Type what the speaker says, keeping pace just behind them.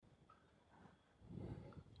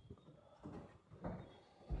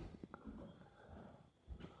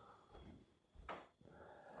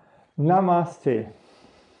Namaste.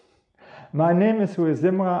 My name is Rui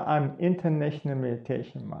Simra. I'm International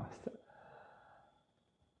Meditation Master.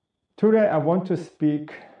 Today I want to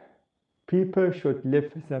speak, people should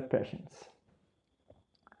live their passions.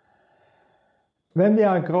 When we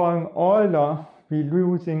are growing older, we're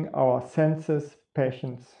losing our senses,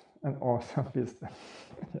 passions, and also wisdom.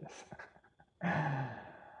 Yes.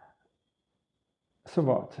 So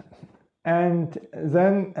what? And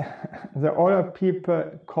then the older people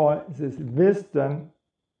call this wisdom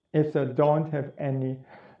if they don't have any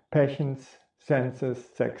passions, senses,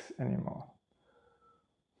 sex anymore.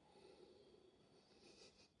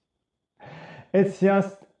 It's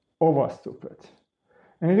just over stupid.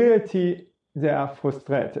 In reality, they are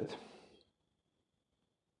frustrated.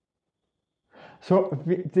 So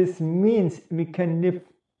this means we can live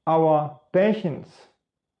our passions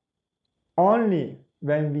only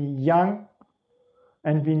when we're young,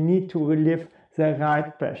 and we need to relive the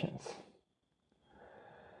right passions.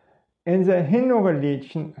 In the Hindu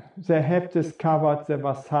religion, they have discovered the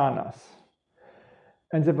vasanas.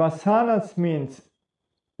 And the vasanas means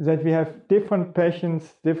that we have different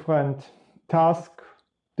passions, different tasks,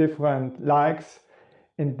 different likes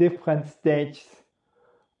in different stages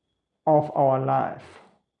of our life.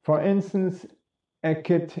 For instance, a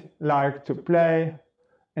kid likes to play.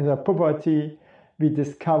 In the puberty, we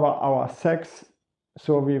discover our sex,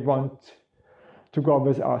 so we want to go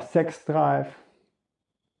with our sex drive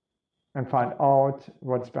and find out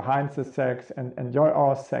what's behind the sex and enjoy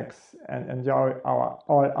our sex and enjoy all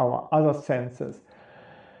our other senses.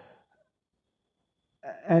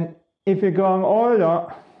 And if we're growing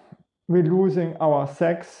older, we're losing our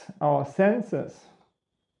sex, our senses.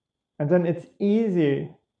 And then it's easy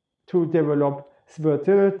to develop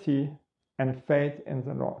spirituality and faith in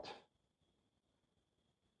the Lord.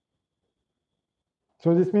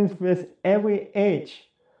 So this means with every age,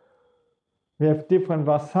 we have different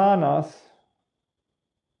vasanas,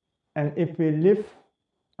 and if we live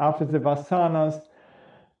after the vasanas,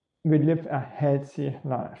 we live a healthy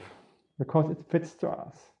life, because it fits to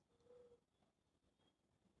us.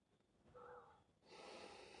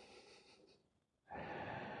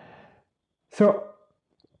 So,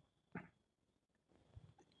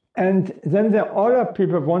 and then the older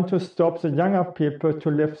people want to stop the younger people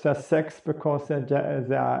to live their sex because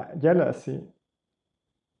they are jealousy.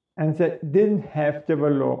 And they didn't have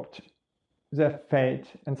developed their faith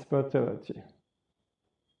and spirituality.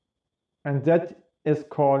 And that is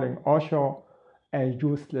calling Osho a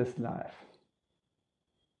useless life.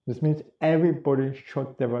 This means everybody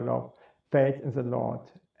should develop faith in the Lord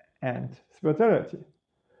and spirituality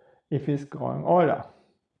if he's growing older.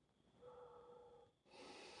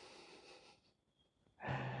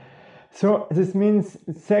 So this means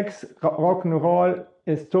sex, rock and roll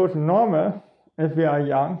is totally normal if we are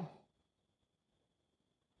young,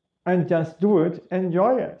 and just do it,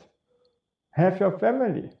 enjoy it, have your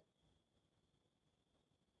family.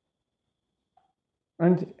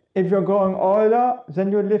 And if you're growing older,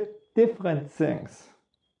 then you live different things.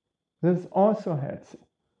 This is also healthy.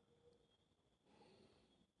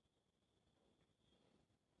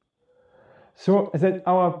 So that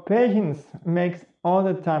our passions makes all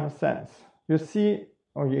the time sense. You see,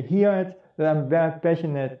 or you hear it, that I'm a very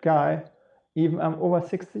passionate guy, even I'm over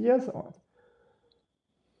 60 years old.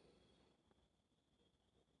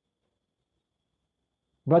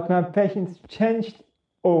 But my passions changed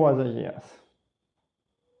over the years.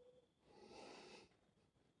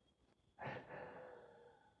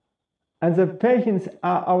 And the passions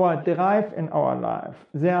are our drive in our life.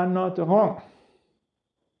 They are not wrong.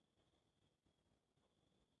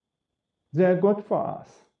 They are good for us.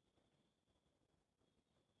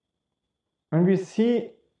 And we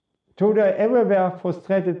see today everywhere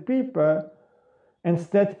frustrated people,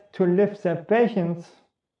 instead to live their passions,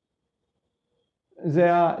 they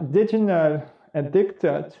are digital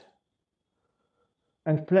addicted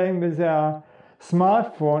and playing with their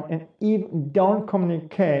smartphone and even don't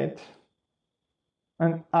communicate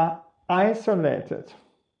and are isolated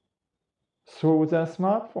through their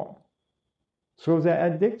smartphone, through their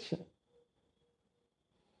addiction.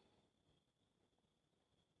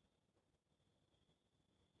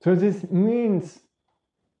 So this means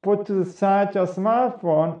put to the side your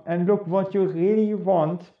smartphone and look what you really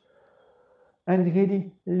want and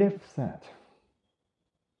really live that.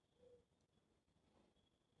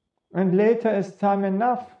 And later is time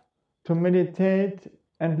enough to meditate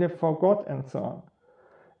and live for God and so on.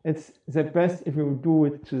 It's the best if you do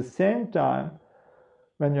it to the same time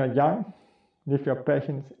when you're young, live your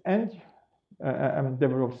passions and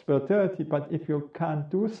develop spirituality, but if you can't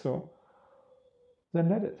do so, then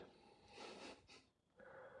let it.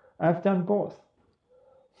 I've done both.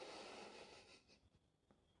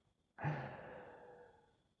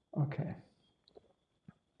 Okay.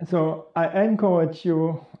 So I encourage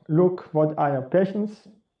you, look what are your passions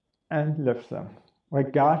and live them.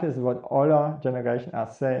 Regardless of what older generation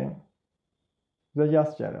are saying, they're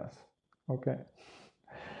just jealous. Okay.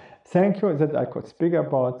 Thank you that I could speak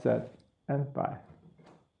about that, and bye.